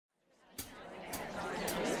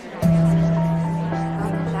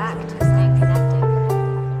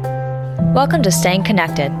Welcome to Staying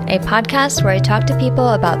Connected, a podcast where I talk to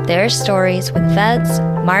people about their stories with VEDS,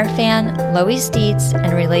 Marfan, Loeys-Dietz,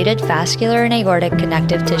 and related vascular and aortic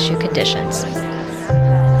connective tissue conditions.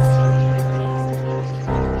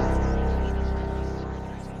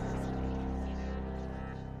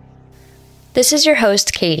 This is your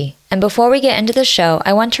host, Katie, and before we get into the show,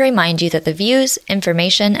 I want to remind you that the views,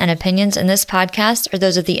 information, and opinions in this podcast are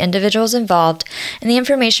those of the individuals involved, and the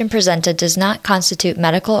information presented does not constitute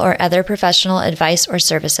medical or other professional advice or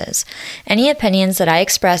services. Any opinions that I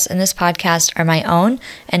express in this podcast are my own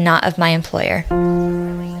and not of my employer.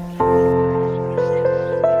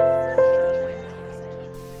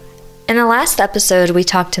 In the last episode, we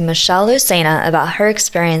talked to Michelle Lucena about her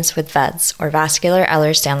experience with VEDS, or vascular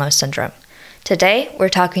Ehlers-Danlos syndrome. Today, we're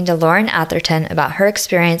talking to Lauren Atherton about her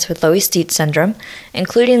experience with Loeys-Dietz syndrome,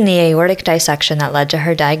 including the aortic dissection that led to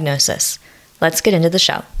her diagnosis. Let's get into the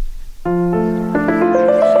show.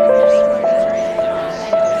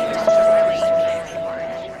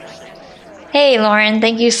 Hey, Lauren,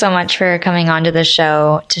 thank you so much for coming onto the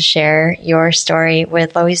show to share your story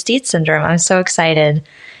with Loeys-Dietz syndrome. I'm so excited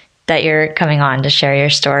that you're coming on to share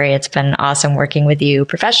your story. It's been awesome working with you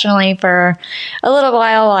professionally for a little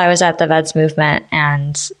while I was at the VEDS movement,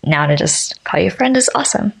 and now to just call you a friend is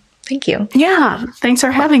awesome. Thank you. Yeah, thanks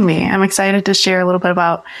for having me. I'm excited to share a little bit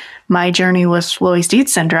about my journey with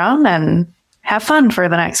Loeys-Dietz syndrome and have fun for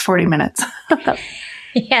the next 40 minutes.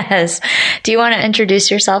 Yes. Do you want to introduce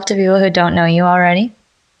yourself to people who don't know you already?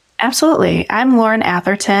 Absolutely. I'm Lauren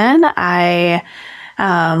Atherton. I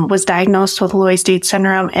was diagnosed with Loeys-Dietz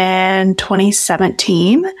syndrome in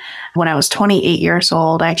 2017. When I was 28 years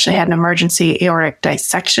old, I actually had an emergency aortic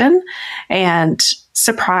dissection. And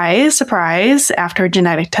surprise, surprise, after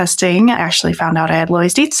genetic testing, I actually found out I had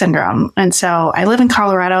Loeys-Dietz syndrome. And so I live in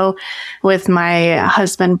Colorado with my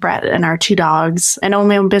husband, Brett, and our 2 dogs, and own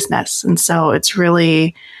my own business. And so it's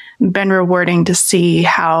really been rewarding to see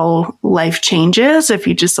how life changes if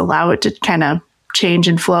you just allow it to kind of change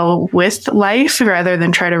and flow with life rather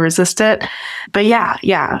than try to resist it. But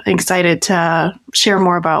yeah, excited to share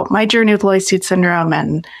more about my journey with Loeys-Dietz syndrome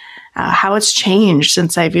and how it's changed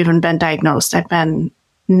since I've even been diagnosed. I've been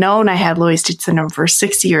known I had Loeys-Dietz syndrome for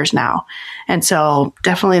 6 years now. And so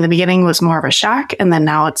definitely in the beginning was more of a shock. And then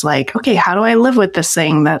now it's like, okay, how do I live with this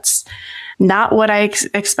thing that's not what I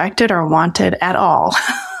expected or wanted at all?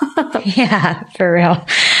 Yeah, for real.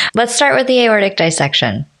 Let's start with the aortic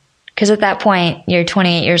dissection. Because at that point, you're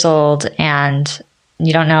 28 years old and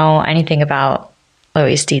you don't know anything about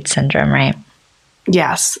Loeys-Dietz syndrome, right?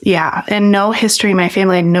 Yes. Yeah. And no history. My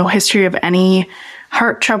family had no history of any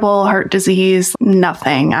heart trouble, heart disease,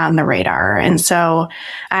 nothing on the radar. And so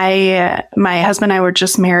my husband and I were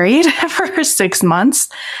just married for 6 months.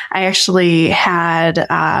 I actually had,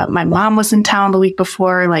 my mom was in town the week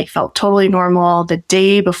before, felt totally normal. The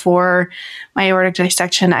day before my aortic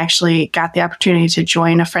dissection, I actually got the opportunity to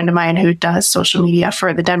join a friend of mine who does social media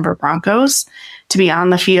for the Denver Broncos to be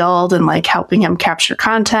on the field and helping him capture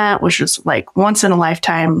content, which was once in a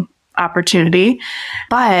lifetime opportunity.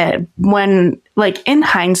 But when in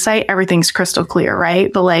hindsight, everything's crystal clear,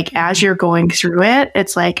 right? But as you're going through it,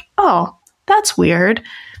 it's oh, that's weird.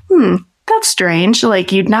 That's strange.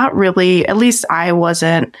 You'd not really, at least I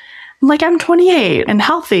wasn't I'm 28 and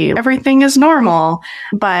healthy. Everything is normal.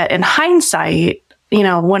 But in hindsight,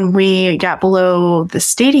 when we got below the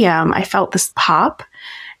stadium, I felt this pop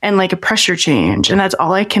and a pressure change. And that's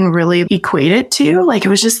all I can really equate it to. It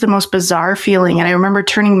was just the most bizarre feeling. And I remember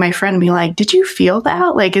turning to my friend and being like, did you feel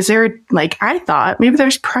that? Is there, I thought maybe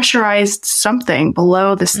there's pressurized something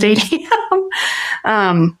below the stadium.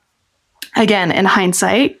 Again, in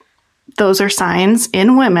hindsight, those are signs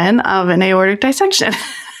in women of an aortic dissection.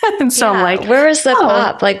 And so I'm where was the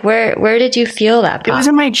pop? Where did you feel that pop? It was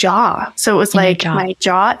in my jaw. So it was my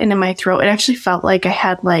jaw and in my throat. It actually felt like I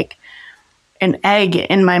had an egg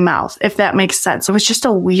in my mouth, if that makes sense. It was just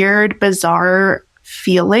a weird, bizarre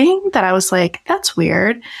feeling that I was that's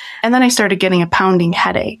weird. And then I started getting a pounding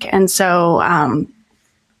headache. And so,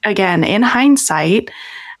 again, in hindsight,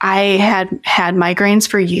 I had migraines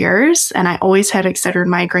for years, and I always had Excedrin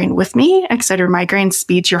migraine with me. Excedrin migraine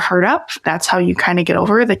speeds your heart up. That's how you kind of get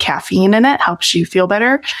over the caffeine in it, helps you feel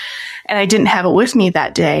better. And I didn't have it with me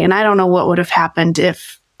that day. And I don't know what would have happened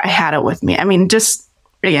if I had it with me. I mean,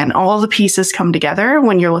 again, all the pieces come together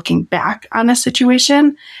when you're looking back on a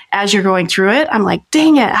situation. As you're going through it, I'm like,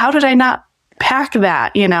 dang it, how did I not pack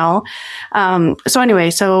that, So anyway,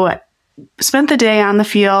 spent the day on the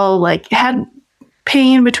field, had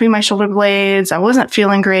pain between my shoulder blades. I wasn't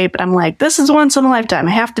feeling great, but I'm like, this is once in a lifetime.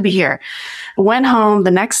 I have to be here. Went home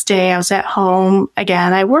the next day. I was at home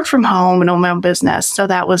again. I work from home and own my own business. So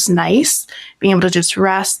that was nice, being able to just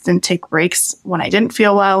rest and take breaks when I didn't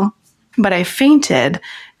feel well. But I fainted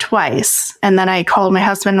twice. And then I called my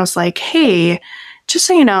husband and was like, hey, just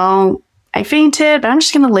so you know, I fainted, but I'm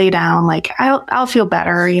just going to lay down. Like, I'll feel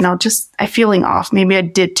better. Just I'm feeling off. Maybe I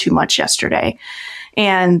did too much yesterday.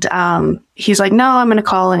 And he's like, no, I'm going to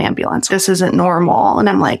call an ambulance. This isn't normal. And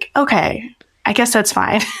I'm like, okay, I guess that's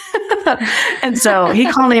fine. And so he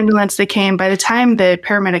called an ambulance. They came. By the time the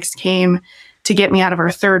paramedics came to get me out of our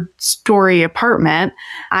 3rd-story apartment,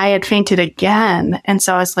 I had fainted again. And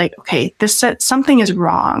so I was like, okay, something is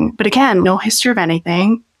wrong. But again, no history of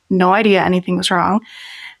anything, no idea anything was wrong.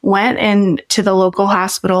 Went into the local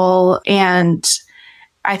hospital, and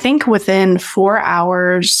I think within 4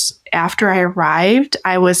 hours after I arrived,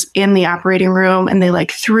 I was in the operating room, and they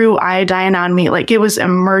threw iodine on me. It was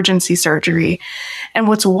emergency surgery. And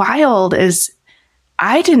what's wild is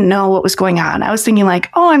I didn't know what was going on. I was thinking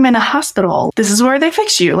oh, I'm in a hospital. This is where they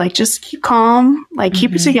fix you. Just keep calm,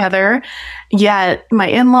 keep it together. Yet my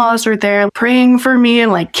in-laws are there praying for me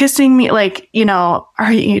and kissing me,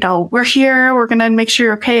 we're here. We're going to make sure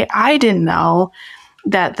you're okay. I didn't know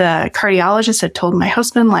that the cardiologist had told my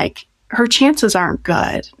husband, her chances aren't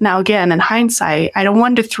good. Now, again, in hindsight, I had a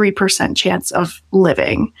 1% to 3% chance of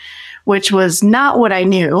living, which was not what I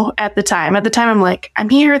knew at the time. At the time, I'm like, I'm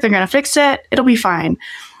here. They're going to fix it. It'll be fine.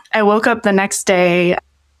 I woke up the next day,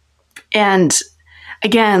 and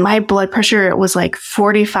again, my blood pressure, it was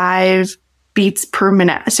 45 beats per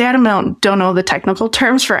minute. See, I don't know the technical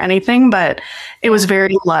terms for anything, but it was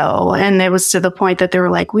very low. And it was to the point that they were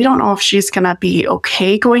like, we don't know if she's going to be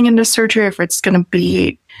okay going into surgery, if it's going to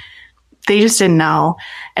be, they just didn't know.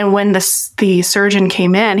 And when the surgeon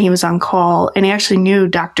came in, he was on call, and he actually knew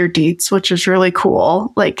Dr. Dietz, which was really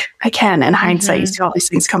cool. Again, in hindsight, you see all these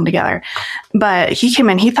things come together. But he came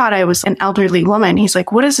in, he thought I was an elderly woman. He's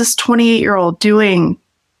like, what is this 28-year-old doing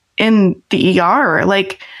in the ER?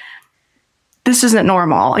 This isn't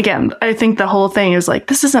normal. Again, I think the whole thing is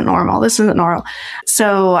this isn't normal. This isn't normal.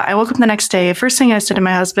 So I woke up the next day. First thing I said to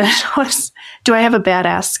my husband was, do I have a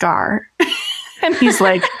badass scar? And he's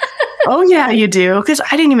like, oh, yeah, you do. Because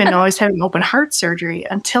I didn't even know I was having open heart surgery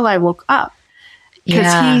until I woke up.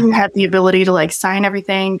 Because he had the ability to sign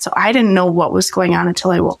everything. So I didn't know what was going on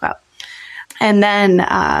until I woke up. And then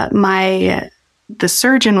the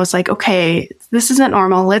surgeon was like, okay, this isn't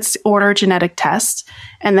normal. Let's order a genetic test.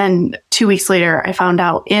 And then 2 weeks later, I found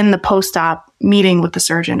out in the post-op meeting with the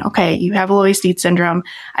surgeon, okay, you have Loeys-Dietz syndrome.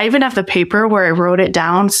 I even have the paper where I wrote it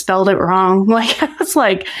down, spelled it wrong. I was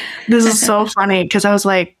like, this is so funny, because I was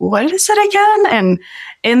like, what is it again? And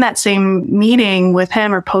in that same meeting with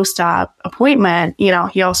him, or post-op appointment,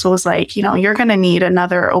 he also was like, you're going to need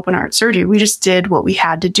another open heart surgery. We just did what we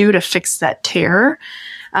had to do to fix that tear.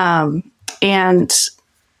 And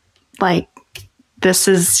this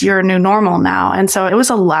is your new normal now. And so it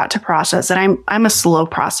was a lot to process, and I'm a slow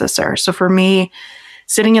processor. So for me,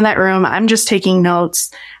 sitting in that room, I'm just taking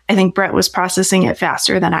notes. I think Brett was processing it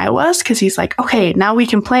faster than I was, because he's like, okay, now we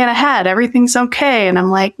can plan ahead. Everything's okay. And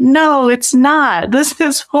I'm like, no, it's not. This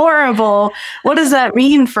is horrible. What does that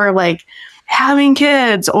mean for having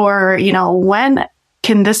kids? Or, when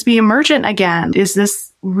can this be emergent again? Is this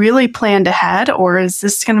really planned ahead, or is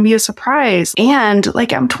this going to be a surprise? And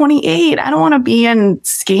I'm 28. I don't want to be in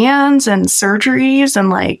scans and surgeries.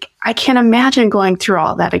 And I can't imagine going through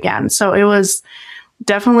all that again. So it was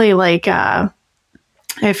definitely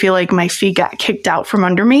I feel like my feet got kicked out from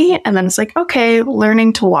under me. And then it's okay,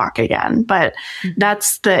 learning to walk again. But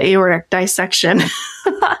that's the aortic dissection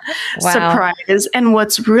surprise. And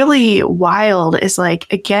what's really wild is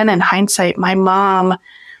again, in hindsight, my mom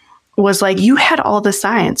was like, you had all the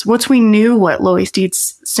signs. Once we knew what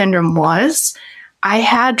Loeys-Dietz syndrome was, I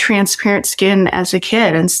had transparent skin as a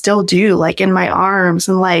kid, and still do, in my arms,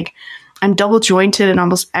 and I'm double jointed in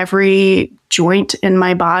almost every joint in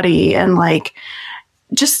my body, and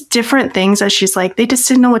just different things that she's like, they just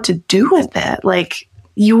didn't know what to do with it.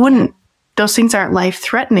 You wouldn't, those things aren't life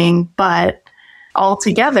threatening, but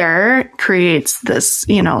altogether creates this,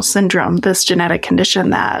 syndrome, this genetic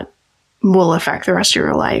condition that will affect the rest of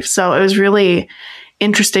your life. So it was really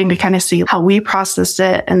interesting to kind of see how we processed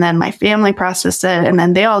it, and then my family processed it, and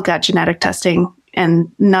then they all got genetic testing,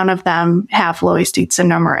 and none of them have Loeys-Dietz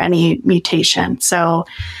syndrome or any mutation. So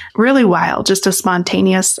really wild, just a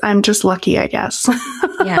spontaneous, I'm just lucky, I guess.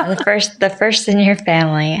 Yeah, the first in your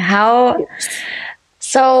family.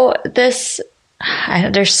 So there's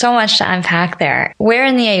so much to unpack there. Where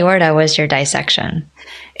in the aorta was your dissection?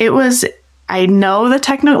 It was I know the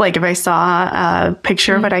techno, like if I saw a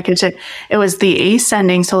picture of it, I could say it was the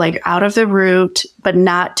ascending. So like out of the root, but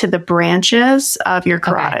not to the branches of your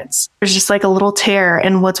carotids. There's just like a little tear.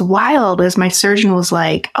 And what's wild is my surgeon was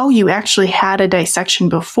like, oh, you actually had a dissection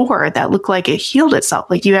before that looked like it healed itself.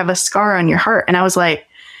 Like you have a scar on your heart. And I was like,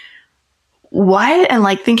 what? And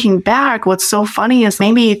like thinking back, what's so funny is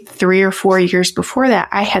maybe 3 or 4 years before that,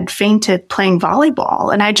 I had fainted playing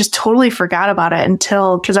volleyball and I just totally forgot about it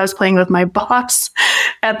because I was playing with my boss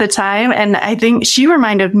at the time. And I think she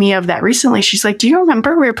reminded me of that recently. She's like, do you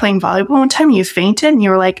remember we were playing volleyball one time? You fainted and you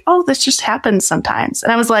were like, oh, this just happens sometimes.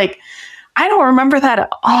 And I was like, I don't remember that at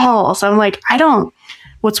all. So I'm like,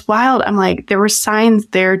 what's wild, I'm like, there were signs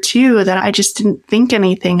there too that I just didn't think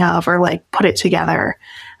anything of or like put it together.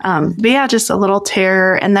 But yeah, just a little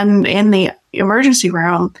tear. And then in the emergency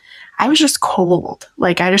room, I was just cold.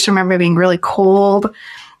 Like I just remember being really cold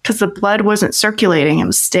because the blood wasn't circulating. It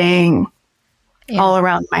was staying all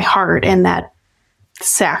around my heart and that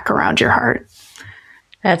sac around your heart.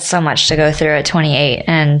 That's so much to go through at 28.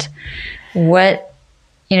 And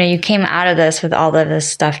you came out of this with all of this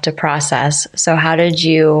stuff to process. So how did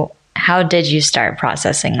you start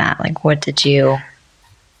processing that? Like, what did you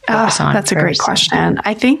focus on? That's a great question.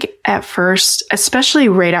 I think at first, especially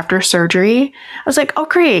right after surgery, I was like, oh,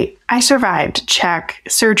 great. I survived. Check.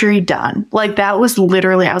 Surgery done. Like that was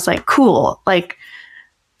literally, I was like, cool, like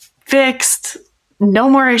fixed, no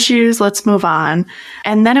more issues. Let's move on.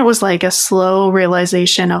 And then it was like a slow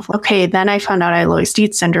realization of, okay, then I found out I had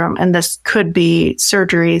Loeys-Dietz syndrome and this could be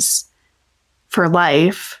surgeries for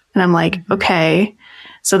life. And I'm like, okay.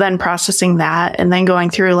 So then processing that and then going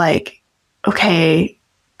through like, okay,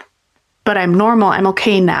 but I'm normal. I'm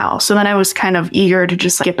okay now. So then I was kind of eager to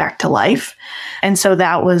just get back to life. And so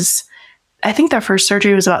that was, I think that first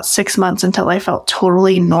surgery was about 6 months until I felt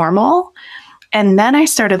totally normal. And then I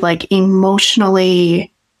started like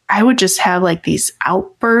emotionally, I would just have like these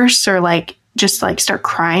outbursts or like just like start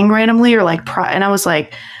crying randomly or like, and I was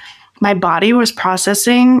like, my body was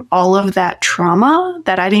processing all of that trauma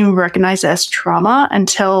that I didn't even recognize as trauma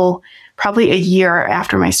until probably a year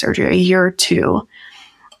after my surgery, a year or two.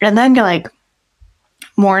 And then like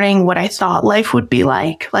mourning what I thought life would be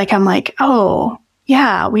like I'm like, oh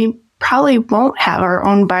yeah, we probably won't have our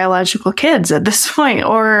own biological kids at this point.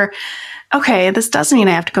 Or, okay, this doesn't mean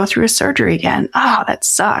I have to go through a surgery again. Oh, that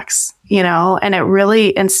sucks, And it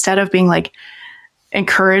really, instead of being like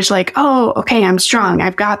encouraged, like, oh, okay, I'm strong,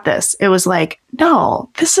 I've got this. It was like, no,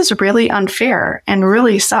 this is really unfair and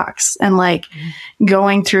really sucks. And like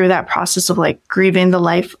going through that process of like grieving the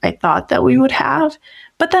life I thought that we would have,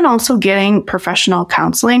 but then also getting professional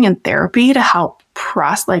counseling and therapy to help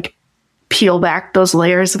peel back those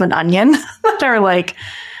layers of an onion that are like,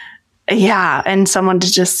 yeah. And someone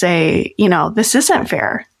to just say, this isn't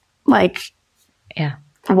fair. Like, yeah,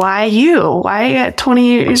 why at 20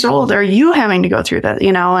 years old are you having to go through that,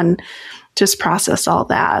 and just process all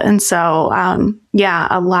that. And so,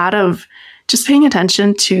 a lot of just paying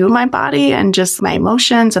attention to my body and just my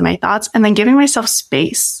emotions and my thoughts, and then giving myself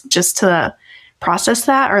space just to process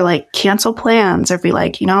that or like cancel plans or be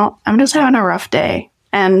like, I'm just having a rough day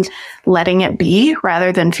and letting it be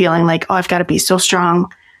rather than feeling like, oh, I've got to be so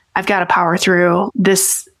strong. I've got to power through.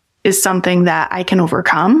 This is something that I can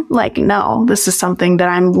overcome. Like, no, this is something that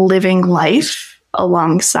I'm living life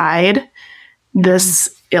alongside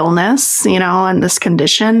this illness, and this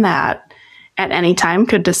condition that at any time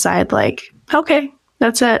could decide like, okay,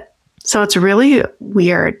 that's it. So it's really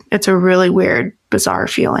weird. It's a really weird, bizarre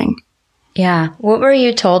feeling. Yeah. What were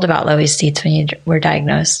you told about Loeys-Dietz when you were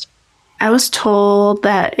diagnosed? I was told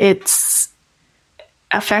that it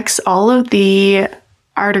affects all of the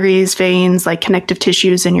arteries, veins, like connective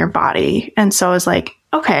tissues in your body. And so I was like,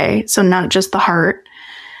 okay, so not just the heart.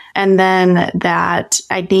 And then that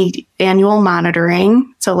I need annual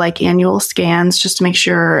monitoring. So like annual scans just to make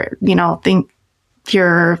sure, think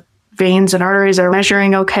your veins and arteries are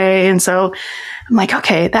measuring okay. And so I'm like,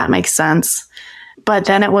 okay, that makes sense. But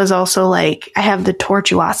then it was also like, I have the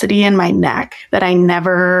tortuosity in my neck that I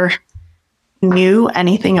never knew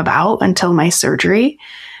anything about until my surgery.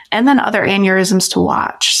 And then other aneurysms to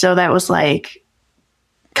watch. So that was like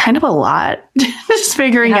kind of a lot. Just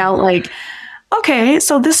figuring out like, okay,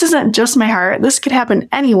 so this isn't just my heart. This could happen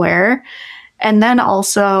anywhere. And then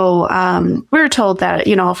also we were told that,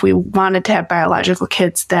 if we wanted to have biological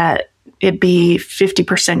kids, that it'd be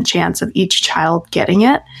 50% chance of each child getting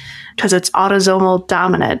it because it's autosomal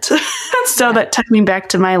dominant. So that took me back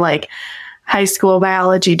to my like high school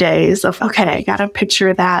biology days of, okay, I got to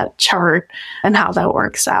picture that chart and how that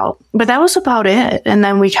works out. But that was about it. And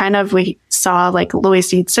then we saw like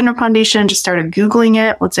Loeys-Dietz syndrome foundation, just started Googling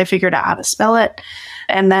it once I figured out how to spell it.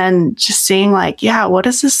 And then just seeing like, yeah, what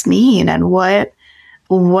does this mean? And what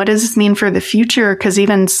does this mean for the future? Because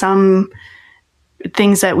even some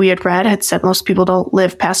things that we had read had said most people don't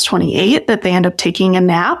live past 28, that they end up taking a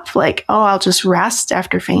nap, like, oh, I'll just rest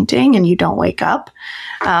after fainting and you don't wake up.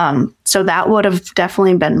 So that would have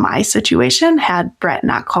definitely been my situation had Brett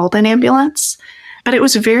not called an ambulance. But it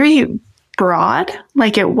was very broad.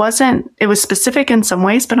 Like it was specific in some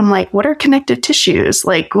ways, but I'm like, what are connective tissues?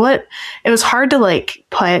 Like it was hard to like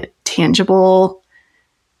put tangible,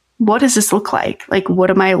 what does this look like? Like,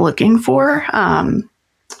 what am I looking for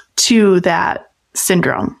to that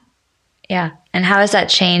syndrome? Yeah. And how has that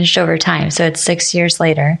changed over time? So it's 6 years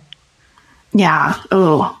later. Yeah.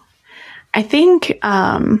 Oh, I think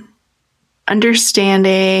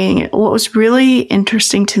understanding what was really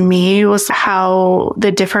interesting to me was how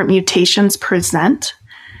the different mutations present.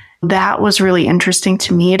 That was really interesting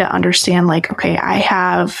to me to understand, like, okay, I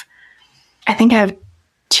think I have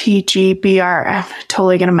TGBR. I'm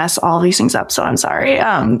totally going to mess all these things up, so I'm sorry.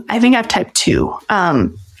 I think I have type 2.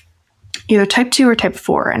 Either type 2 or type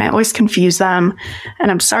 4, and I always confuse them, and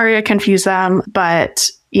I'm sorry I confuse them, but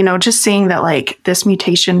just seeing that like this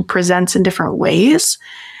mutation presents in different ways,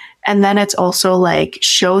 and then it's also like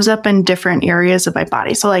shows up in different areas of my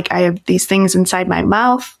body. So like I have these things inside my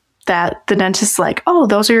mouth that the dentist's like, oh,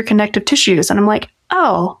 those are your connective tissues, and I'm like,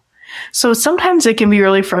 oh. So sometimes it can be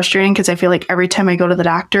really frustrating because I feel like every time I go to the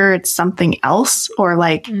doctor, it's something else, or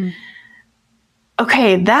like,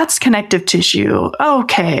 okay, that's connective tissue.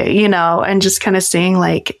 Okay, and just kind of saying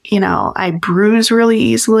like, I bruise really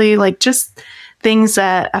easily, like just things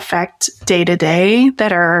that affect day to day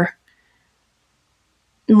that are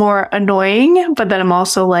more annoying, but then I'm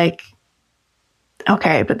also like,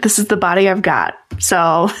 okay, but this is the body I've got.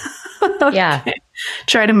 So yeah,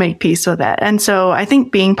 try to make peace with it. And so I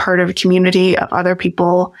think being part of a community of other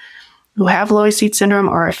people who have Loeys-Dietz syndrome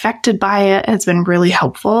or are affected by it has been really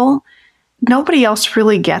helpful. Nobody else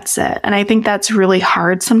really gets it. And I think that's really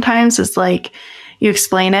hard sometimes. It's like you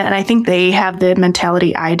explain it. And I think they have the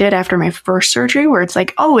mentality I did after my first surgery where it's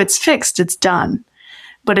like, oh, it's fixed, it's done.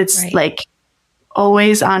 But it's right. like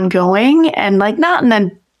always ongoing and like not in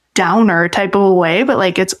a downer type of a way, but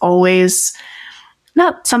like it's always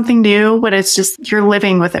not something new, but it's just you're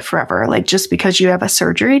living with it forever. Like just because you have a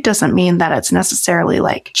surgery doesn't mean that it's necessarily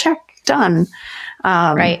like, check, done.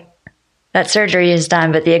 Right. That surgery is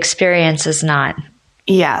done, but the experience is not.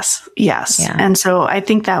 Yes. Yeah. And so I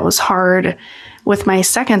think that was hard with my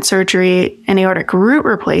second surgery, an aortic root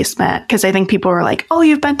replacement, because I think people were like, oh,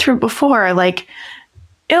 you've been through it before. Like,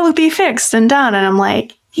 it'll be fixed and done. And I'm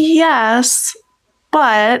like, yes,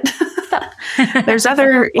 but there's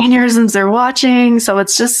other aneurysms they're watching. So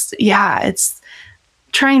it's just, it's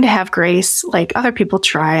trying to have grace. Like other people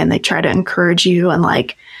try and they try to encourage you and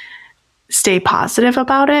like, stay positive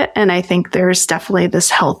about it. And I think there's definitely this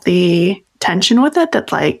healthy tension with it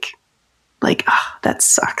that like, oh, that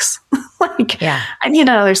sucks. Like, I need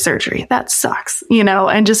another surgery. That sucks,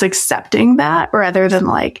 and just accepting that rather than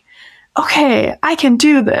like, okay, I can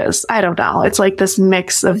do this. I don't know. It's like this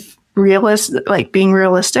mix of being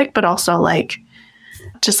realistic, but also like,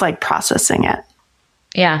 just like processing it.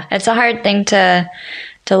 Yeah. It's a hard thing to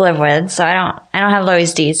live with. So I don't have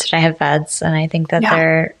Loeys-Dietz, but I have VEDS. And I think that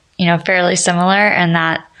they're, fairly similar, and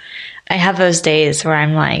that I have those days where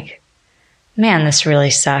I'm like, man, this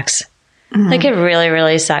really sucks. Mm-hmm. Like it really,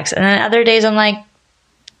 really sucks. And then other days I'm like,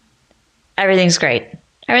 everything's great.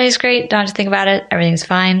 Everything's great. Don't have to think about it. Everything's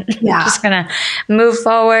fine. Yeah. Just going to move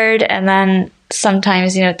forward. And then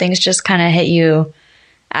sometimes, things just kind of hit you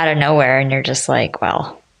out of nowhere and you're just like,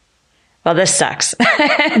 well, this sucks.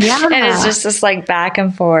 Yeah. And it's just this like back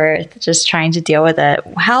and forth, just trying to deal with it.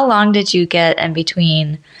 How long did you get in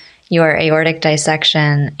between your aortic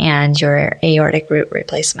dissection and your aortic root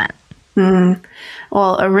replacement?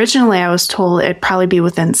 Well, originally I was told it'd probably be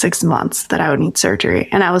within 6 months that I would need surgery.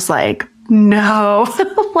 And I was like, no,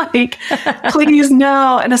 like, please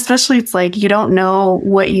no. And especially it's like, you don't know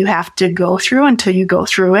what you have to go through until you go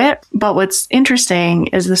through it. But what's interesting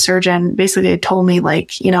is the surgeon basically told me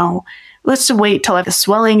like, let's wait till the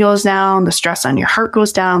swelling goes down, the stress on your heart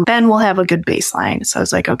goes down, then we'll have a good baseline. So I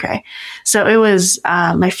was like, okay. So it was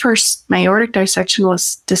my aortic dissection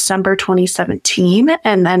was December 2017.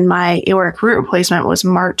 And then my aortic root replacement was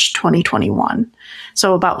March 2021.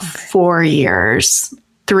 So about 4 years,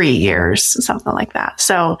 3 years, something like that.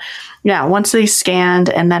 So yeah, once they scanned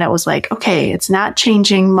and then it was like, okay, it's not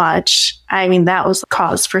changing much. I mean, that was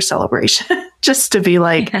cause for celebration just to be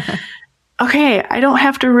like, okay, I don't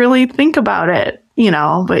have to really think about it,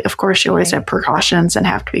 but of course you always have precautions and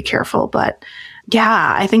have to be careful. But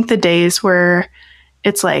yeah, I think the days where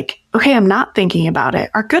it's like, okay, I'm not thinking about it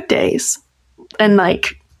are good days. And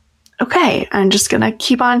like, okay, I'm just going to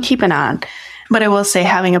keep on keeping on. But I will say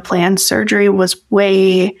having a planned surgery was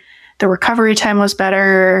the recovery time was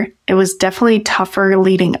better. It was definitely tougher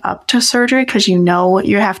leading up to surgery because you know what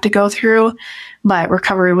you have to go through. But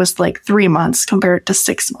recovery was like 3 months compared to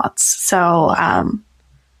 6 months. So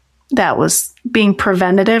that was being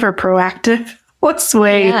preventative or proactive was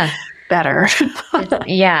way better.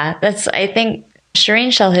 I think Shireen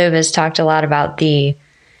Shalhoub has talked a lot about the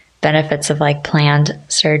benefits of like planned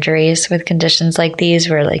surgeries with conditions like these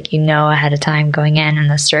where like ahead of time going in and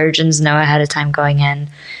the surgeons know ahead of time going in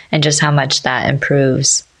and just how much that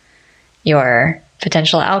improves your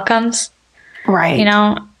potential outcomes. Right.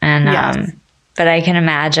 And but I can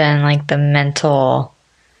imagine like the mental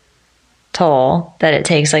toll that it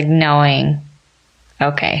takes, like knowing,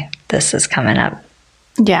 okay, this is coming up.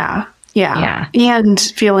 Yeah. And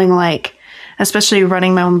feeling like, especially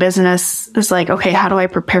running my own business, is like, okay, how do I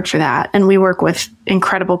prepare for that? And we work with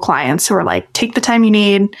incredible clients who are like, take the time you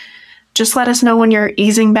need. Just let us know when you're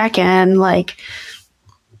easing back in. Like,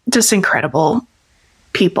 just incredible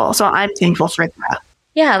people. So I'm thankful for that.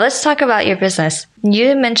 Yeah, let's talk about your business.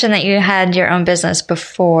 You mentioned that you had your own business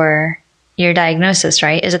before your diagnosis,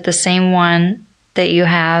 right? Is it the same one that you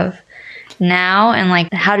have now? And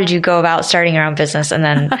like, how did you go about starting your own business? And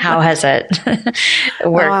then how has it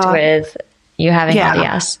worked with you having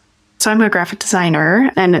LDS? So I'm a graphic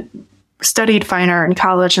designer and studied fine art in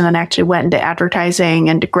college and then actually went into advertising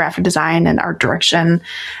and graphic design and art direction,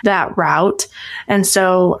 that route. And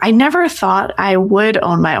so I never thought I would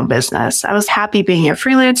own my own business. I was happy being a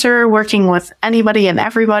freelancer, working with anybody and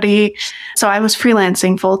everybody. So I was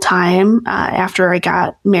freelancing full time after I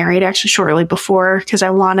got married, actually shortly before, because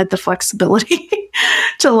I wanted the flexibility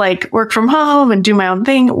to like work from home and do my own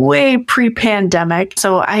thing way pre-pandemic.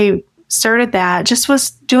 So I started that, just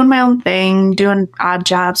was doing my own thing, doing odd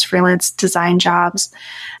jobs, freelance design jobs.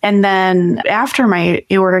 And then after my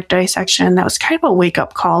aortic dissection, that was kind of a wake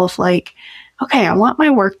up call of like, okay, I want my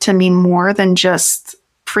work to mean more than just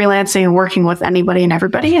freelancing and working with anybody and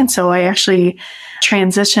everybody. And so I actually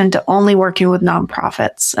transitioned to only working with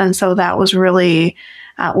nonprofits. And so that was really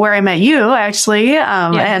where I met you, actually.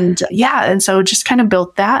 And so just kind of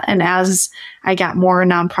built that. And as I got more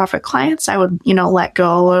nonprofit clients, I would, let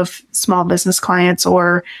go of small business clients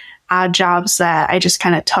or odd jobs that I just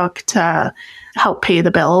kind of took to help pay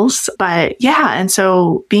the bills. But and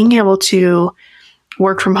so being able to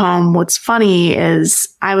work from home, what's funny is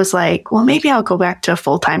I was like, well, maybe I'll go back to a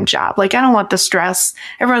full-time job. Like, I don't want the stress.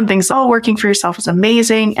 Everyone thinks, oh, working for yourself is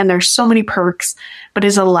amazing. And there's so many perks, but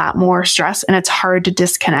it's a lot more stress and it's hard to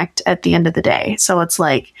disconnect at the end of the day. So it's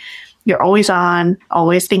like, you're always on,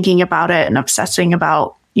 always thinking about it and obsessing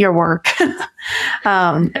about your work.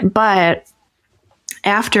 But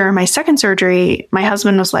after my second surgery, my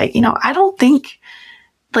husband was like, I don't think,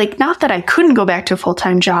 like, not that I couldn't go back to a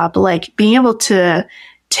full-time job, but like being able to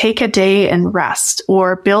take a day and rest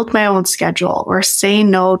or build my own schedule or say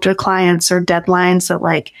no to clients or deadlines that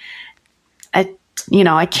like,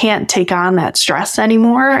 I can't take on that stress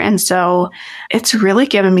anymore. And so it's really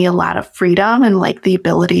given me a lot of freedom and like the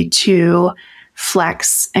ability to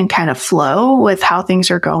flex and kind of flow with how things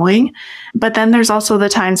are going. But then there's also the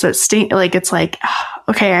times that it's like,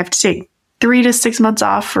 okay, I have to take 3 to 6 months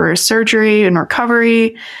off for surgery and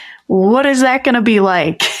recovery. What is that going to be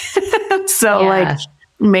like? Like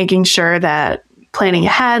making sure that planning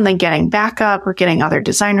ahead and then getting backup or getting other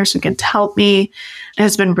designers who can help me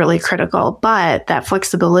has been really critical. But that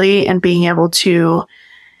flexibility and being able to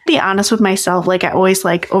be honest with myself, like I always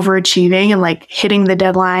like overachieving and like hitting the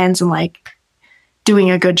deadlines and like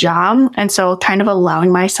doing a good job. And so kind of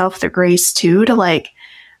allowing myself the grace too, to like,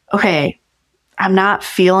 okay, I'm not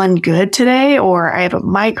feeling good today, or I have a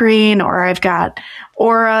migraine, or I've got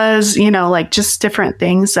auras, like just different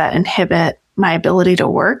things that inhibit my ability to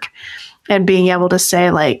work. And being able to say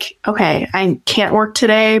like, okay, I can't work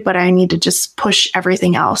today, but I need to just push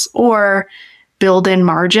everything else or build in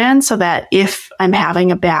margin so that if I'm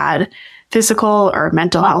having a bad physical or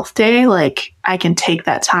mental health day, like I can take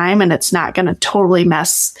that time and it's not going to totally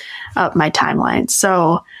mess up my timeline.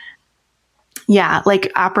 So like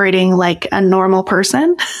operating like a normal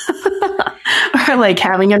person or like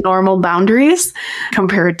having a normal boundaries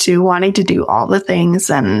compared to wanting to do all the things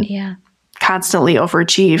and constantly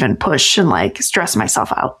overachieve and push and like stress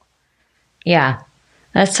myself out. Yeah.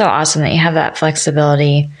 That's so awesome that you have that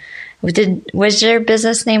flexibility. Was your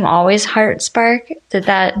business name always Heart Spark? Did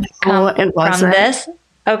that come from this?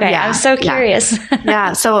 Okay, yeah, I'm so curious.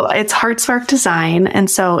 Yeah, so it's Heart Spark Design. And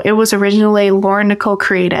so it was originally Lauren Nicole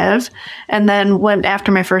Creative. And then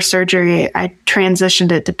after my first surgery, I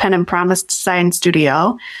transitioned it to Pen and Promise Design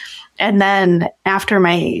Studio. And then after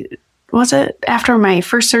my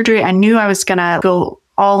first surgery, I knew I was going to go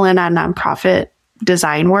all in on nonprofit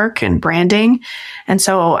design work and branding. And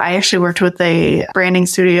so I actually worked with a branding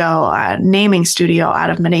studio, naming studio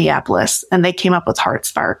out of Minneapolis, and they came up with Heart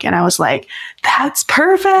Spark. And I was like, that's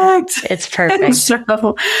perfect. It's perfect.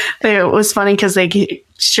 So it was funny because they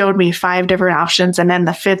showed me 5 different options. And then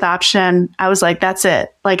the 5th option, I was like, that's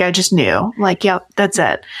it. Like, I just knew, like, yep, that's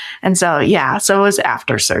it. And so, yeah, so it was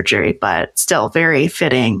after surgery, but still very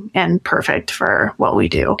fitting and perfect for what we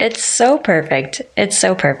do. It's so perfect. It's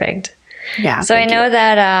so perfect. Yeah. So I know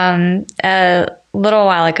that a little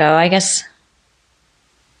while ago, I guess,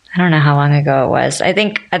 I don't know how long ago it was. I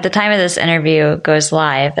think at the time of this interview goes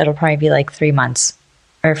live, it'll probably be like 3 months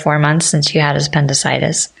or 4 months since you had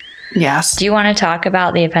appendicitis. Yes. Do you want to talk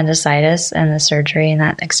about the appendicitis and the surgery and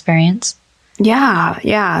that experience? Yeah.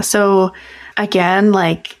 Yeah. So again,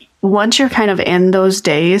 like, once you're kind of in those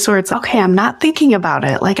days where it's okay, I'm not thinking about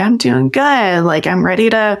it. Like, I'm doing good. Like, I'm ready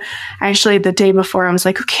to actually, the day before I was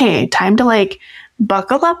like, okay, time to like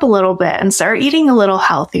buckle up a little bit and start eating a little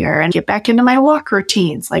healthier and get back into my walk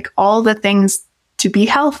routines, like all the things to be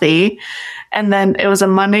healthy. And then it was a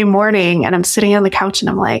Monday morning and I'm sitting on the couch and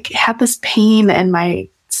I'm like, had this pain in my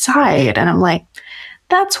side. And I'm like,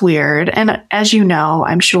 that's weird. And as you know,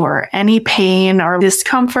 I'm sure any pain or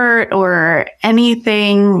discomfort or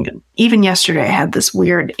anything, even yesterday, I had this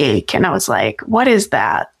weird ache and I was like, what is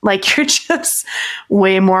that? Like, you're just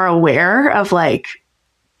way more aware of like,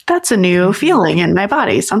 that's a new feeling in my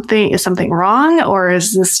body. Is something wrong? Or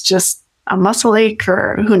is this just a muscle ache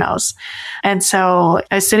or who knows? And so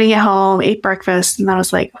I was sitting at home, ate breakfast, and I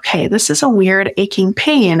was like, okay, this is a weird aching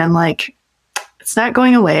pain. And like, it's not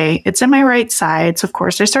going away. It's in my right side. So of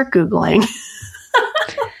course I start Googling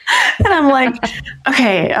and I'm like,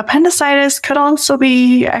 okay, appendicitis could also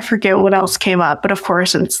be, I forget what else came up, but of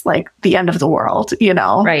course it's like the end of the world,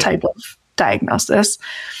 right, type of diagnosis.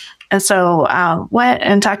 And so went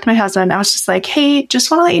and talked to my husband. I was just like, hey, just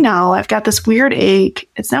want to let you know, I've got this weird ache.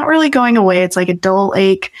 It's not really going away. It's like a dull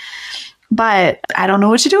ache, but I don't know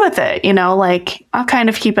what to do with it. Like, I'll kind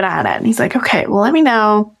of keep it on it. And he's like, okay, well, let me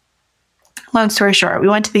know. Long story short, we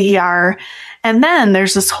went to the ER, and then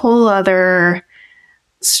there's this whole other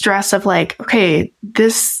stress of like, okay,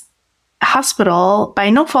 this hospital, by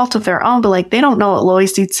no fault of their own, but like, they don't know what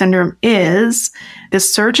Loeys-Dietz syndrome is. The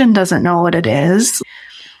surgeon doesn't know what it is.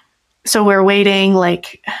 So we're waiting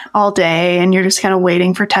like all day, and you're just kind of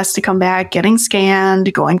waiting for tests to come back, getting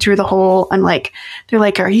scanned, going through the whole, and like, they're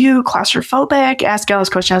like, are you claustrophobic? Ask all those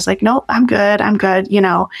questions. I was like, nope, I'm good. And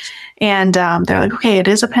they're like, okay, it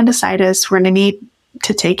is appendicitis. We're going to need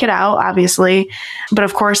to take it out, obviously. But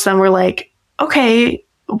of course, then we're like, okay,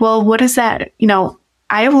 well, what is that?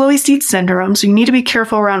 I have Loeys-Dietz syndrome, so you need to be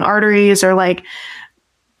careful around arteries or like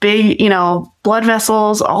big, blood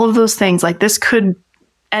vessels, all of those things. Like, this could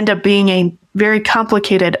end up being a very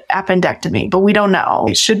complicated appendectomy, but we don't know.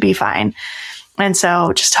 It should be fine. And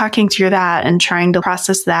so just talking through that and trying to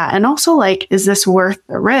process that. And also like, is this worth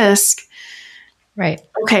the risk? Right.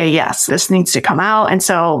 Okay, yes, this needs to come out. And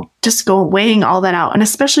so just weighing all that out. And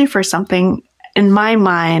especially for something in my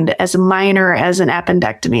mind as minor as an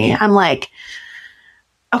appendectomy, I'm like,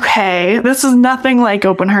 okay, this is nothing like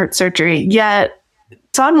open heart surgery yet.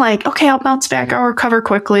 So I'm like, okay, I'll bounce back. I'll recover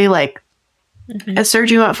quickly. Like, the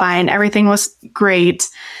surgery went fine. Everything was great.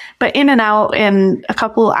 But in and out in a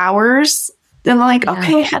couple hours, then like,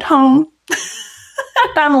 okay, head home.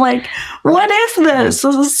 I'm like, what is this?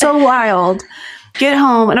 This is so wild. Get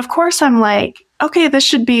home. And of course, I'm like, okay, this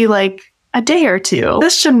should be like a day or two.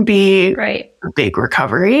 This shouldn't be a big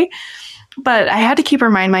recovery. But I had to keep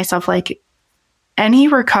reminding myself, like, any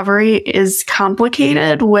recovery is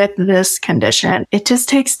complicated with this condition. It just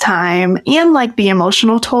takes time, and like the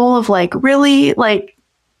emotional toll of like, really, like,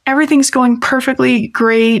 everything's going perfectly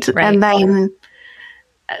great. And then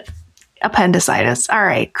appendicitis. All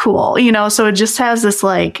right, cool. So it just has this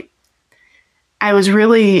like, I was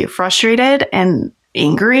really frustrated and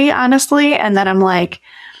angry, honestly. And then I'm like,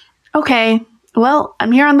 okay, well,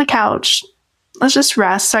 I'm here on the couch. Let's just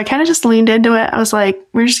rest. So I kind of just leaned into it. I was like,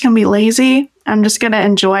 we're just going to be lazy. I'm just going to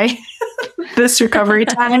enjoy this recovery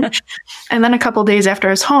time. And then a couple days after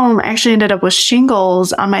I was home, I actually ended up with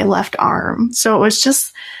shingles on my left arm. So it was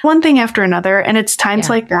just one thing after another. And it's times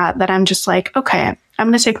like that I'm just like, okay, I'm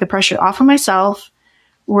going to take the pressure off of myself.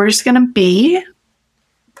 We're just going to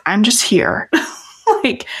I'm just here.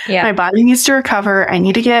 My body needs to recover. I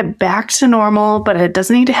need to get back to normal, but it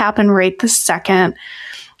doesn't need to happen right this second.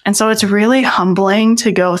 And so it's really humbling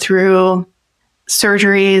to go through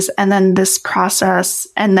surgeries and then this process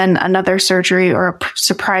and then another surgery or a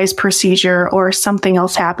surprise procedure or something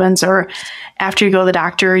else happens, or after you go to the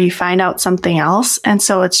doctor, you find out something else. And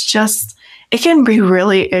so it's just, it can be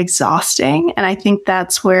really exhausting. And I think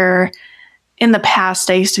that's where in the past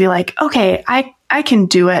I used to be like, okay, I can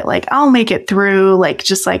do it. Like I'll make it through, like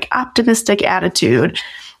just like optimistic attitude,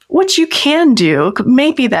 which you can do.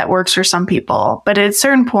 Maybe that works for some people, but at a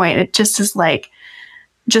certain point, it just is like,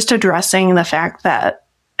 just addressing the fact that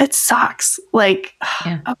it sucks. Like,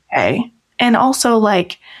 okay. And also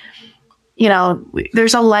like, you know,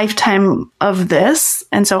 there's a lifetime of this.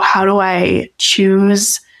 And so how do I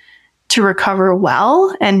choose to recover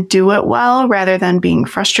well and do it well rather than being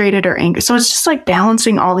frustrated or angry? So it's just like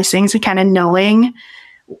balancing all these things and kind of knowing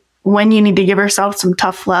when you need to give yourself some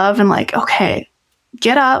tough love and like, okay,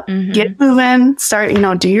 get up, get moving, start,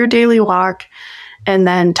 do your daily walk. And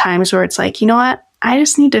then times where it's like, you know what? I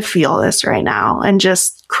just need to feel this right now and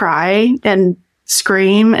just cry and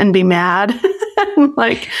scream and be mad, and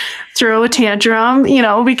like throw a tantrum,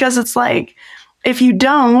 because it's like, if you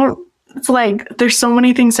don't, it's like, there's so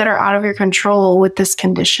many things that are out of your control with this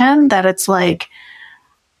condition that it's like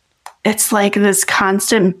this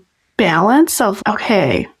constant balance of,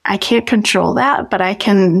 okay, I can't control that, but I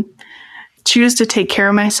can choose to take care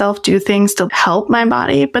of myself, do things to help my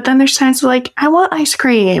body. But then there's times like, I want ice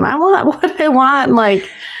cream. I want what I want. Like,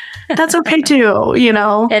 that's okay too,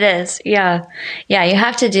 It is. Yeah. Yeah. You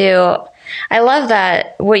have to do. I love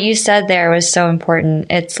that what you said there was so important.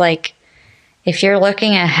 It's like, if you're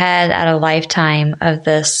looking ahead at a lifetime of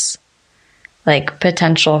this, like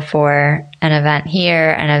potential for an event here,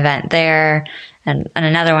 an event there, and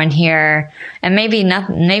another one here, and maybe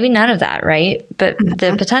none of that, right? But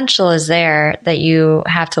the potential is there that you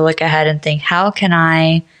have to look ahead and think, how can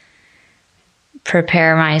I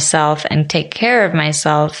prepare myself and take care of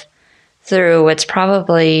myself through what's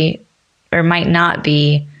probably or might not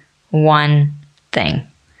be one thing.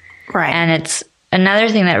 Right. And it's another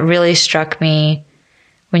thing that really struck me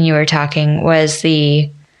when you were talking was the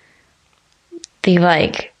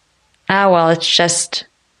like, oh, well, it's just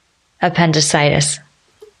appendicitis.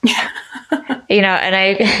 And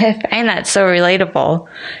I find that so relatable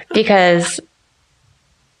because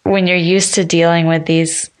when you're used to dealing with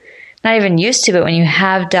these, not even used to, but when you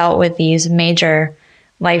have dealt with these major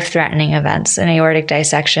life-threatening events, an aortic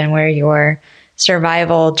dissection where your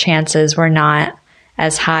survival chances were not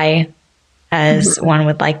as high as one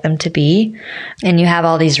would like them to be, and you have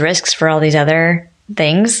all these risks for all these other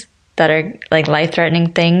things that are like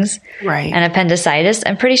life-threatening things. Right. And appendicitis,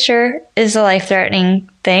 I'm pretty sure, is a life-threatening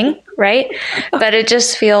thing, right? But it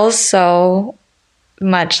just feels so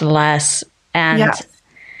much less. And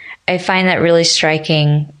I find that really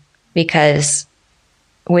striking because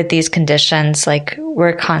with these conditions, like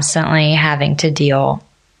we're constantly having to deal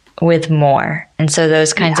with more. And so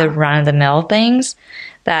those kinds of run-of-the-mill things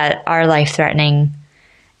that are life-threatening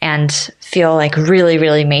and feel like really,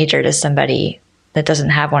 really major to somebody that doesn't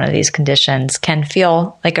have one of these conditions can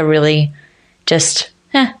feel like a really just,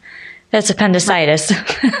 that's appendicitis.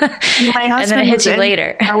 My husband and then it hits you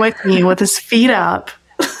later. With me with his feet up.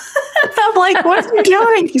 I'm like, what are you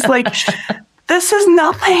doing? He's like, this is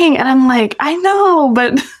nothing. And I'm like, I know,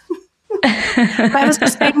 but I was the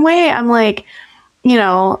same way. I'm like,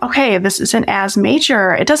 okay, this isn't as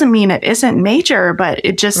major. It doesn't mean it isn't major, but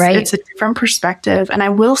it just, it's a different perspective. And I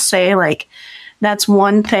will say, like, that's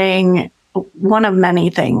one thing, one of many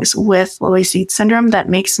things with Loeys-Dietz syndrome that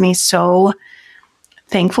makes me so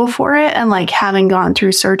thankful for it. And like having gone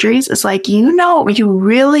through surgeries, it's like, you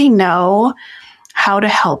really know how to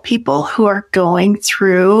help people who are going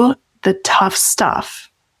through the tough stuff.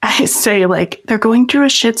 I say like they're going through a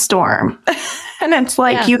shitstorm and it's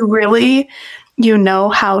like, you really, know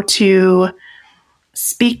how to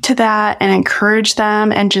speak to that and encourage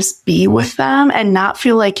them and just be with them and not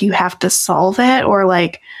feel like you have to solve it or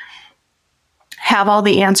like have all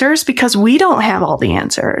the answers, because we don't have all the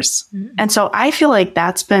answers. Mm-hmm. And so I feel like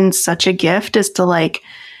that's been such a gift, is to like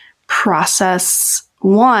process,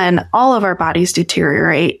 one, all of our bodies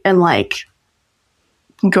deteriorate and like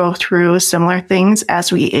go through similar things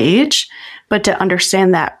as we age, but to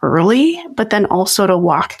understand that early, but then also to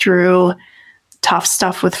walk through tough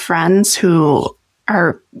stuff with friends who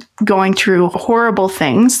are going through horrible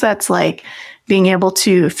things, that's like being able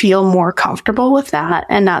to feel more comfortable with that,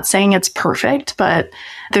 and not saying it's perfect, but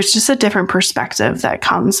there's just a different perspective that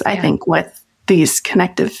comes, I think, with these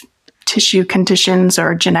connective tissue conditions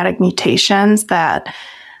or genetic mutations that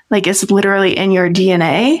like is literally in your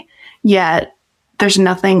DNA, yet there's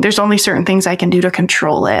only certain things I can do to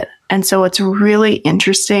control it. And so it's really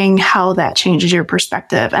interesting how that changes your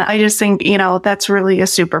perspective. And I just think, that's really a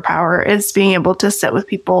superpower, is being able to sit with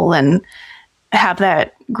people and have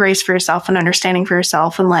that grace for yourself and understanding for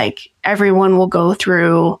yourself. And like everyone will go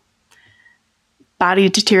through body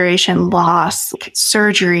deterioration, loss,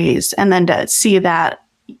 surgeries, and then to see that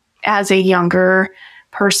as a younger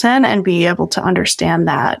person and be able to understand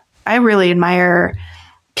that. I really admire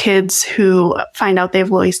kids who find out they have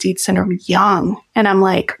Loeys-Dietz syndrome young. And I'm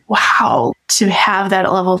like, wow, to have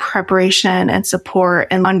that level of preparation and support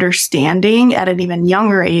and understanding at an even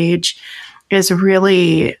younger age is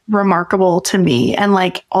really remarkable to me. And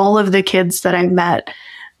like all of the kids that I met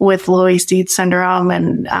with Loeys-Dietz syndrome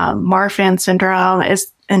and Marfan syndrome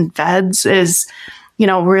and VEDS is,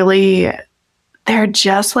 really, they're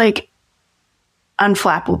just like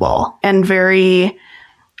unflappable and very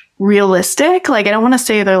realistic. Like, I don't want to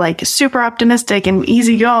say they're like super optimistic and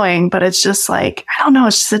easygoing, but it's just like, I don't know,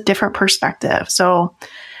 it's just a different perspective. So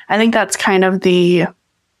I think that's kind of the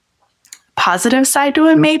positive side to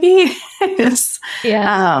it, maybe, is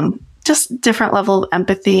just different level of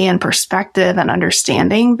empathy and perspective and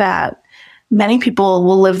understanding that many people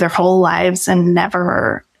will live their whole lives and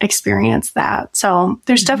never experience that. So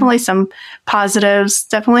there's definitely some positives,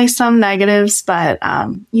 definitely some negatives, but,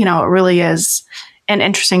 it really is an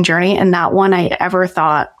interesting journey and not one I ever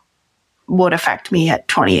thought would affect me at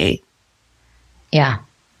 28. Yeah,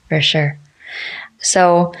 for sure.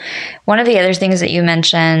 So one of the other things that you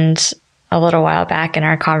mentioned a little while back in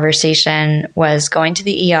our conversation was going to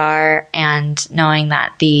the ER and knowing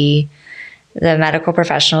that the medical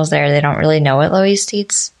professionals there, they don't really know what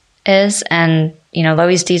Loeys-Dietz is. And,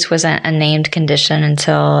 Loeys-Dietz wasn't a named condition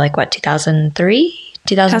until 2003,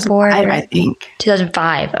 2004? I think.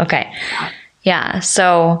 2005. Okay. Yeah.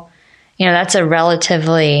 So, that's a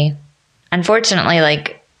relatively,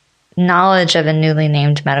 unfortunately, knowledge of a newly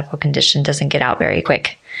named medical condition doesn't get out very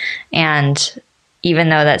quick. And even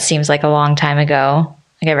though that seems like a long time ago,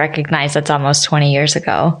 I recognize that's almost 20 years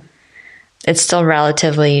ago, it's still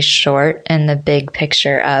relatively short in the big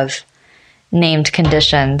picture of named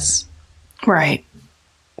conditions. Right.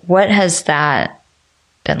 What has that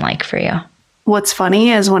been like for you? What's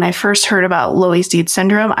funny is when I first heard about Loeys-Dietz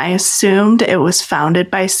syndrome, I assumed it was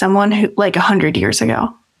founded by someone who 100 years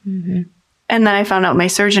ago. Mm-hmm. And then I found out my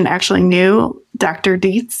surgeon actually knew Dr.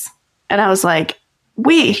 Dietz. And I was like,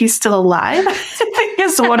 wait, he's still alive? I think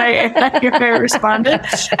is what I responded.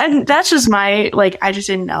 And that's just my, I just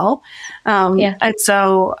didn't know. And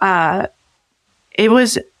so it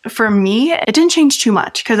was, for me, it didn't change too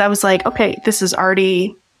much because I was like, okay, this is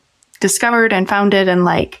already discovered and founded, and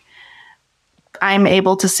I'm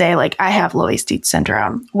able to say I have Loeys-Dietz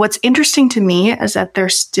syndrome. What's interesting to me is that they're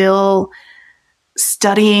still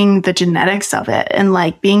studying the genetics of it and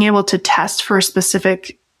being able to test for a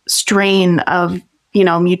specific strain of,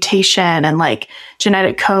 mutation and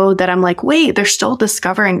genetic code that I'm wait, they're still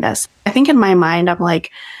discovering this. I think in my mind, I'm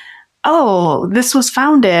oh, this was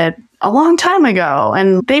founded a long time ago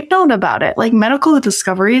and they've known about it. Medical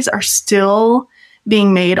discoveries are still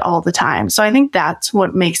being made all the time. So I think that's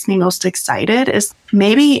what makes me most excited, is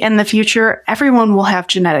maybe in the future, everyone will have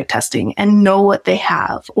genetic testing and know what they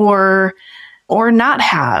have or not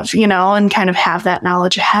have, and kind of have that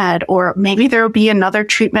knowledge ahead. Or maybe there will be another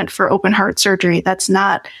treatment for open heart surgery that's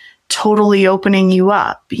not totally opening you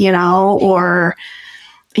up, or,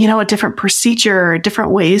 a different procedure,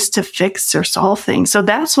 different ways to fix or solve things. So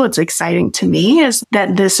that's what's exciting to me, is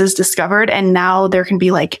that this is discovered and now there can be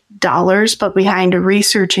dollars put behind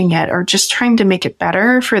researching it or just trying to make it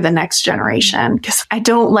better for the next generation. Because I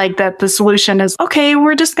don't like that the solution is, okay,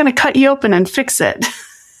 we're just going to cut you open and fix it.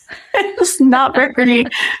 It's not very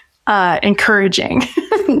encouraging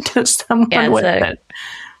to someone with it.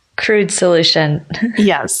 Crude solution.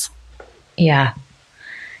 Yes. Yeah.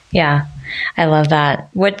 Yeah. I love that.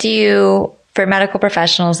 What do you, for medical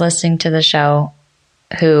professionals listening to the show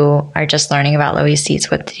who are just learning about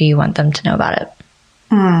Loeys-Dietz, what do you want them to know about it?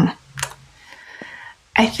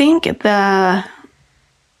 I think the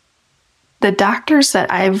doctors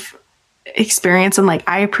that I've experienced and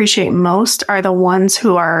I appreciate most are the ones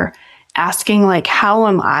who are asking how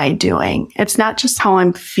am I doing? It's not just how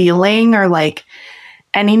I'm feeling or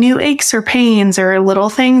any new aches or pains or little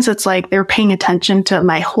things. It's they're paying attention to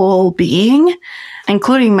my whole being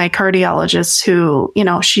including my cardiologist who,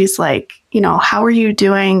 she's like, how are you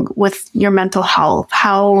doing with your mental health?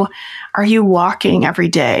 How are you walking every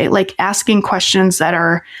day? Like asking questions that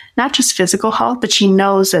are not just physical health, but she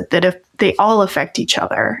knows that if they all affect each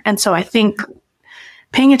other. And so I think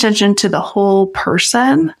paying attention to the whole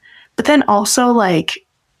person, but then also like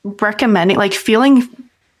recommending, like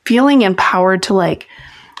feeling empowered to like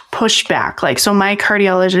push back. Like, so my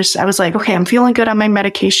cardiologist, I was like, okay, I'm feeling good on my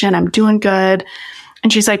medication. I'm doing good.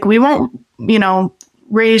 And she's like, we won't,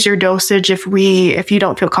 raise your dosage if you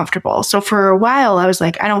don't feel comfortable. So for a while I was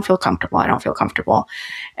like, I don't feel comfortable.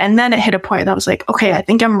 And then it hit a point that I was like, okay, I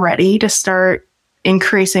think I'm ready to start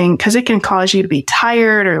increasing, because it can cause you to be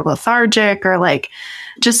tired or lethargic or like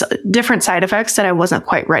just different side effects that I wasn't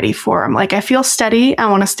quite ready for. I'm like, I feel steady. I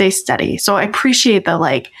want to stay steady. So I appreciate that,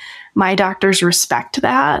 like, my doctors respect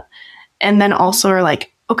that. And then also are like,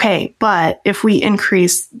 okay, but if we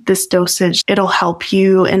increase this dosage, it'll help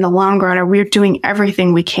you in the long run, or we're doing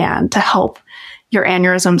everything we can to help your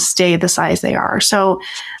aneurysms stay the size they are. So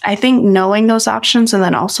I think knowing those options, and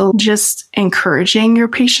then also just encouraging your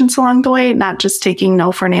patients along the way, not just taking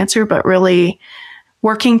no for an answer, but really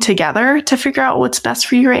working together to figure out what's best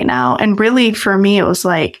for you right now. And really for me, it was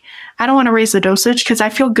like, I don't want to raise the dosage because I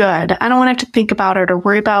feel good. I don't want to have to think about it or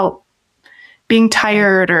worry about being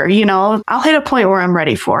tired, or, I'll hit a point where I'm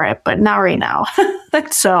ready for it, but not right now.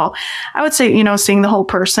 So I would say, seeing the whole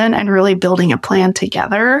person and really building a plan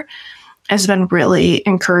together has been really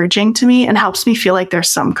encouraging to me and helps me feel like there's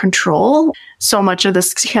some control. So much of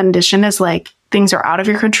this condition is like things are out of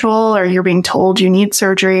your control, or you're being told you need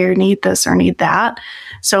surgery or need this or need that.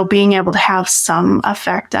 So being able to have some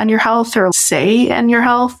effect on your health or say in your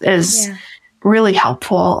health is really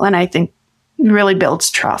helpful. And I think really builds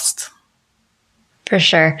trust. For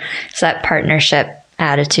sure. It's that partnership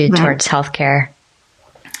attitude towards healthcare.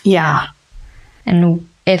 Yeah. And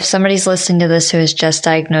if somebody's listening to this who is just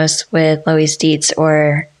diagnosed with Loeys-Dietz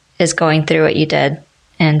or is going through what you did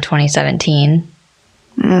in 2017,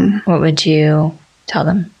 what would you tell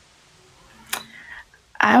them?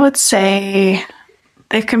 I would say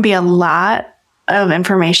there can be a lot of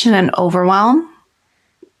information and overwhelm,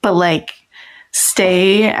 but like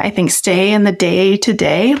stay in the day to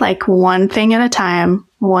day, like one thing at a time,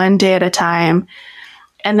 one day at a time.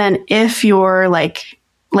 And then if you're like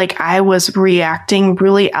I was reacting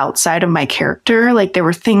really outside of my character, like there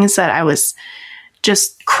were things that I was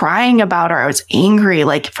just crying about, or I was angry,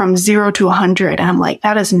 like from 0 to 100. And I'm like,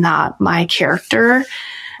 that is not my character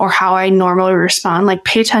or how I normally respond. Like,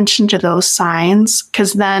 pay attention to those signs,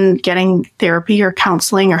 because then getting therapy or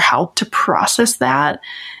counseling or help to process that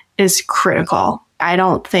is critical. I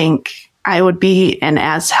don't think I would be in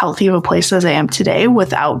as healthy of a place as I am today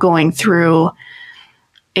without going through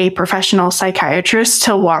a professional psychiatrist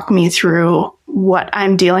to walk me through what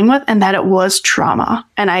I'm dealing with, and that it was trauma.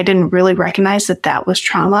 And I didn't really recognize that that was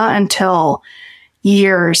trauma until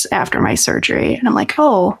years after my surgery. And I'm like,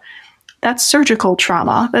 oh, that's surgical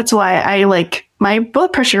trauma. That's why my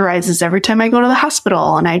blood pressure rises every time I go to the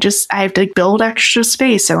hospital. And I have to build extra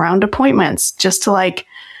space around appointments just to like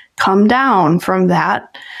come down from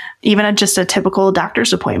that. Even at just a typical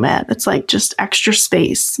doctor's appointment, it's like just extra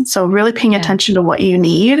space. So really paying attention to what you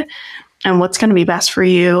need and what's going to be best for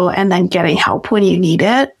you, and then getting help when you need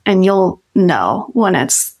it. And you'll know when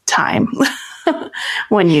it's time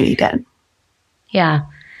when you need it. Yeah,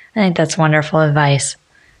 I think that's wonderful advice.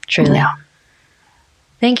 Truly. Yeah.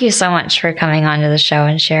 Thank you so much for coming onto the show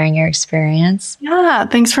and sharing your experience. Yeah,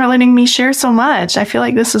 thanks for letting me share so much. I feel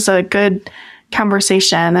like this is a good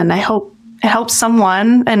conversation, and I hope it helps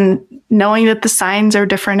someone. And knowing that the signs are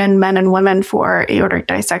different in men and women for aortic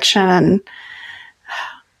dissection, and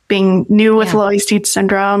being new with Loeys-Dietz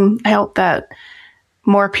syndrome, I hope that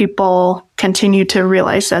more people continue to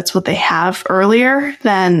realize that's what they have earlier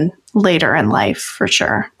than later in life, for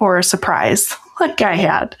sure, or a surprise like I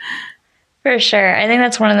had. For sure. I think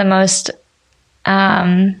that's one of the most,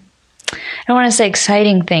 I don't want to say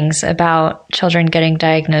exciting things about children getting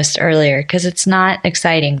diagnosed earlier, because it's not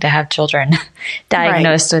exciting to have children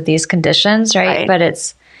diagnosed with these conditions, right? But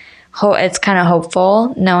it's kind of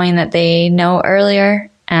hopeful knowing that they know earlier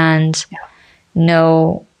and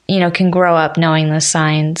can grow up knowing the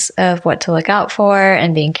signs of what to look out for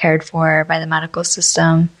and being cared for by the medical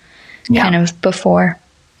system kind of before.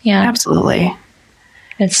 Yeah, absolutely.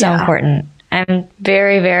 It's so important. I'm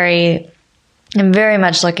very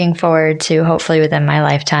much looking forward to, hopefully within my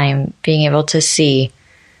lifetime, being able to see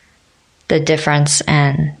the difference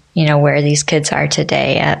and, where these kids are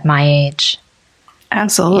today at my age.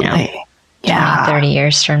 Absolutely. 20, 30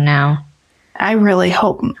 years from now. I really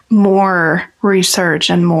hope more research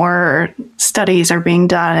and more studies are being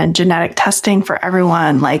done and genetic testing for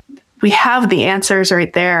everyone. Like, we have the answers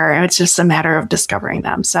right there, and it's just a matter of discovering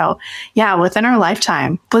them. So yeah, within our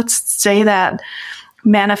lifetime, let's say that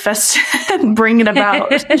manifest and bring it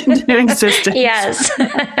about into existence. Yes.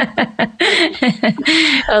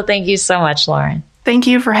 Well, thank you so much, Lauren. Thank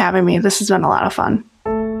you for having me. This has been a lot of fun.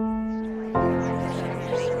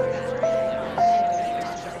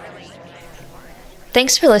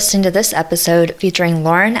 Thanks for listening to this episode featuring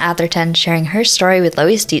Lauren Atherton sharing her story with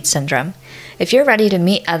Loeys-Dietz syndrome. If you're ready to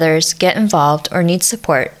meet others, get involved, or need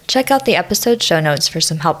support, check out the episode show notes for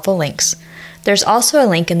some helpful links. There's also a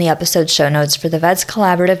link in the episode show notes for the VEDS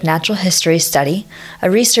Collaborative Natural History Study,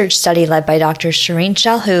 a research study led by Dr. Shireen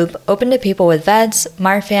Shalhoub, open to people with VEDS,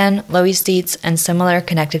 Marfan, Loeys-Dietz, and similar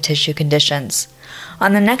connective tissue conditions.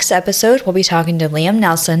 On the next episode, we'll be talking to Liam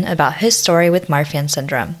Nelson about his story with Marfan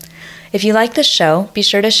syndrome. If you like this show, be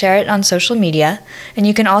sure to share it on social media, and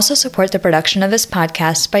you can also support the production of this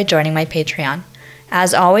podcast by joining my Patreon.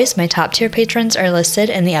 As always, my top tier patrons are listed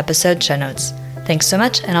in the episode show notes. Thanks so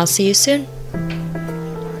much, and I'll see you soon.